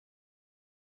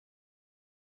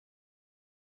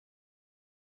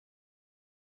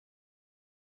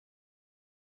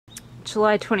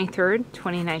July 23rd,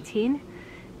 2019.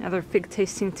 Another fig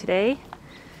tasting today.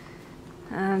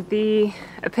 The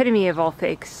epitome of all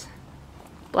figs,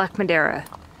 Black Madeira.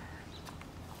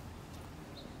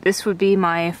 This would be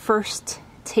my first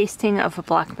tasting of a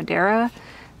Black Madeira.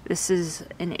 This is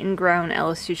an in-ground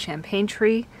LSU champagne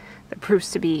tree that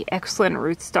proves to be excellent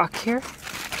rootstock here.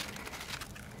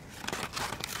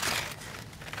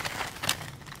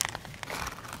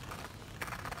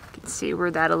 See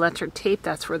where that electric tape,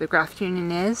 that's where the graft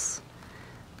union is.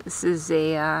 This is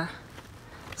a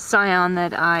scion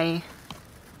that I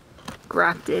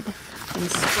grafted in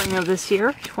spring of this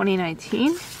year,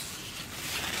 2019.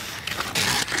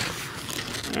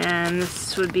 And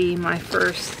this would be my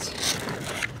first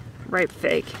ripe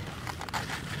fig.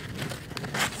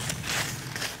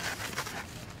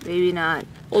 Maybe not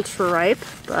ultra ripe,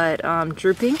 but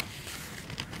drooping.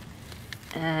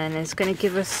 And it's going to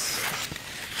give us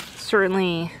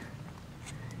certainly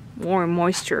more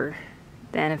moisture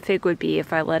than a fig would be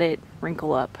if I let it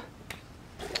wrinkle up.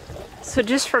 So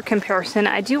just for comparison,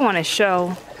 I do want to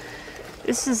show,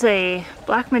 this is a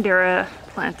Black Madeira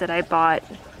plant that I bought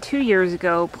 2 years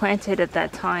ago, planted at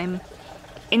that time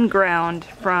in ground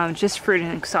from Just Fruit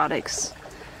and Exotics.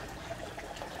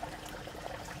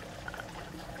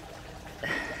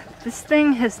 This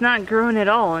thing has not grown at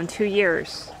all in 2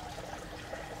 years.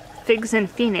 Figs in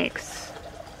Phoenix,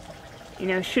 you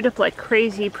know, shoot up like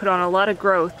crazy, put on a lot of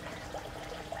growth.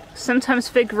 Sometimes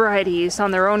fig varieties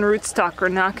on their own rootstock are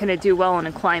not going to do well in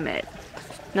a climate.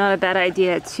 Not a bad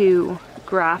idea to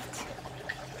graft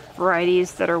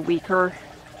varieties that are weaker,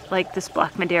 like this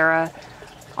Black Madeira,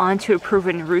 onto a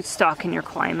proven rootstock in your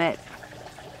climate.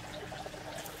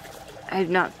 I have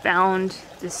not found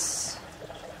this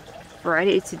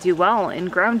variety to do well in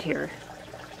ground here,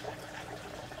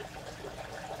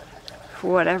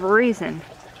 for whatever reason.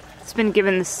 It's been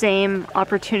given the same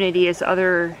opportunity as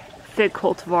other fig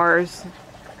cultivars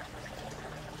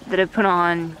that have put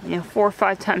on, 4 or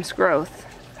 5 times growth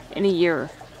in a year.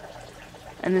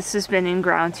 And this has been in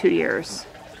ground 2 years.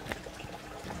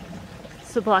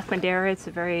 So Black Madeira, it's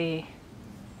a very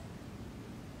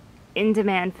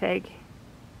in-demand fig.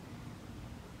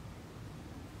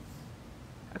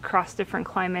 Across different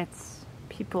climates,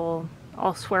 people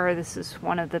all swear this is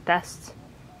one of the best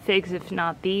figs, if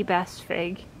not the best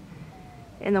fig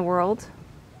in the world.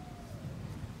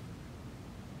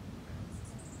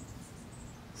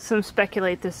 Some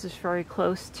speculate this is very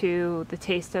close to the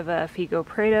taste of a Figo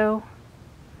Prado.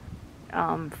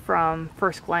 From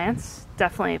first glance,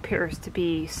 definitely appears to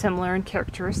be similar in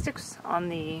characteristics on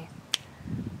the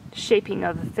shaping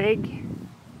of the fig.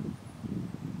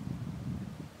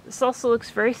 This also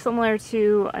looks very similar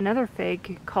to another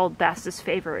fig called Bass's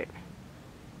Favorite.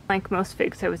 Like most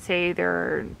figs, I would say there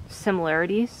are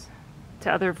similarities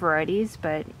to other varieties,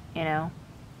 but there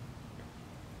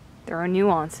are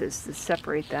nuances that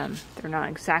separate them. They're not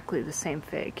exactly the same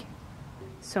fig.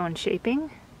 So in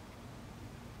shaping,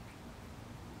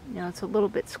 it's a little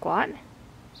bit squat.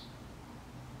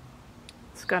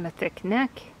 It's got a thick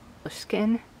neck,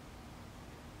 skin.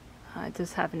 It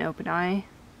does have an open eye.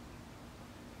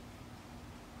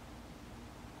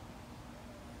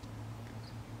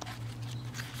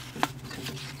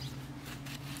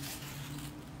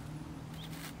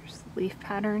 Leaf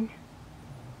pattern.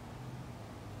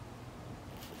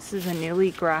 This is a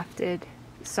newly grafted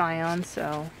scion,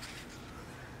 so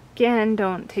again,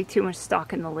 don't take too much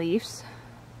stock in the leaves.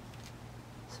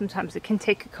 Sometimes it can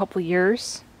take a couple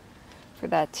years for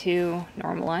that to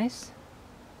normalize.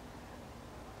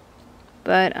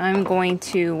 But I'm going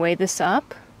to weigh this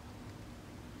up.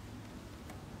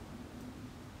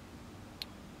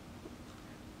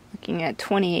 Looking at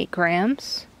 28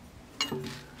 grams.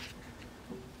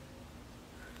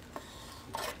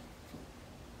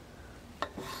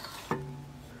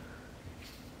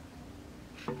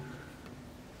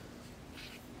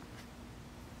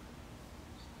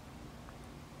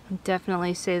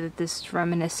 Definitely say that this is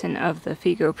reminiscent of the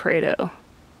Figo Prado.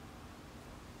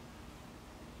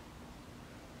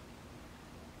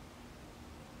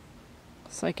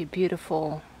 It's like a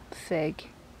beautiful fig.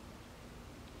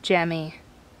 Jammy.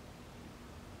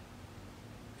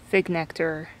 Fig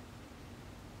nectar.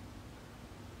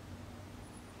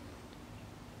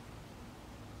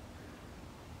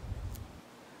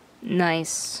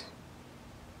 Nice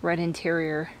red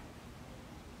interior.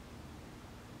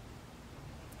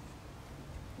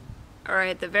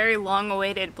 Alright, the very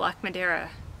long-awaited Black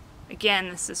Madeira. Again,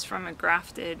 this is from a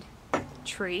grafted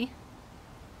tree.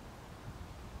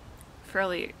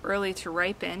 Fairly early to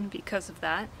ripen because of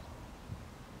that.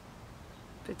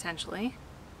 Potentially.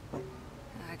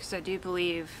 Because I do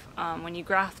believe when you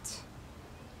graft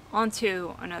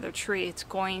onto another tree, it's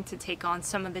going to take on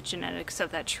some of the genetics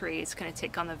of that tree. It's going to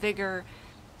take on the vigor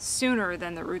sooner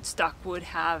than the rootstock would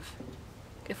have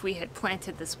if we had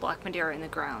planted this Black Madeira in the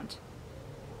ground.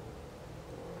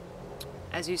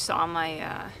 As you saw,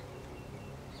 my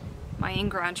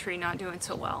in-ground tree not doing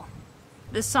so well.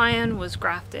 This scion was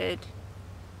grafted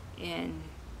in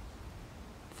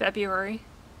February,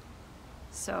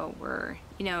 so we're,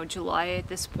 July at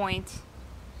this point.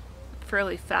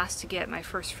 Fairly fast to get my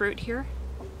first fruit here.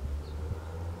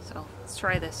 So let's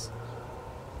try this.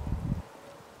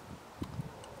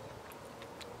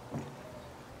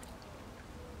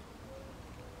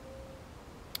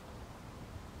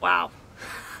 Wow.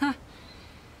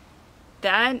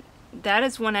 That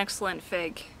is one excellent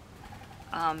fig.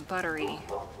 Buttery.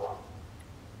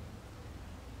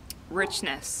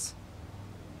 Richness.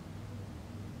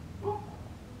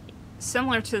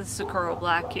 Similar to the Socorro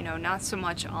Black, not so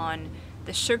much on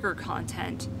the sugar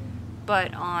content,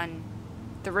 but on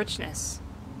the richness.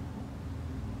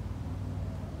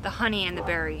 The honey and the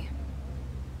berry.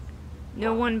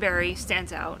 No one berry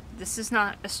stands out. This is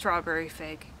not a strawberry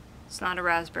fig. It's not a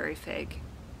raspberry fig.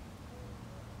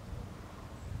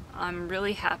 I'm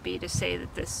really happy to say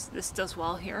that this does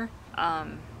well here.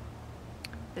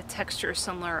 The texture is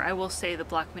similar. I will say the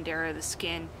Black Madeira, the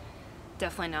skin,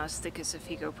 definitely not as thick as a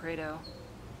Figo Prado.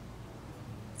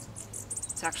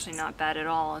 It's actually not bad at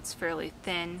all. It's fairly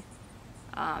thin.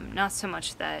 Not so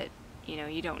much that,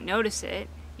 you don't notice it.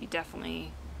 You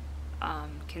definitely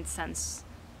can sense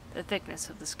the thickness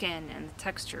of the skin and the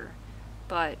texture,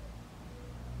 but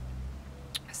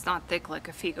it's not thick like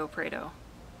a Figo Prado.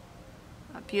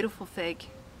 A beautiful fig.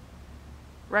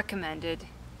 Recommended.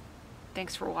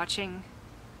 Thanks for watching,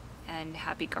 and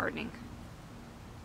happy gardening.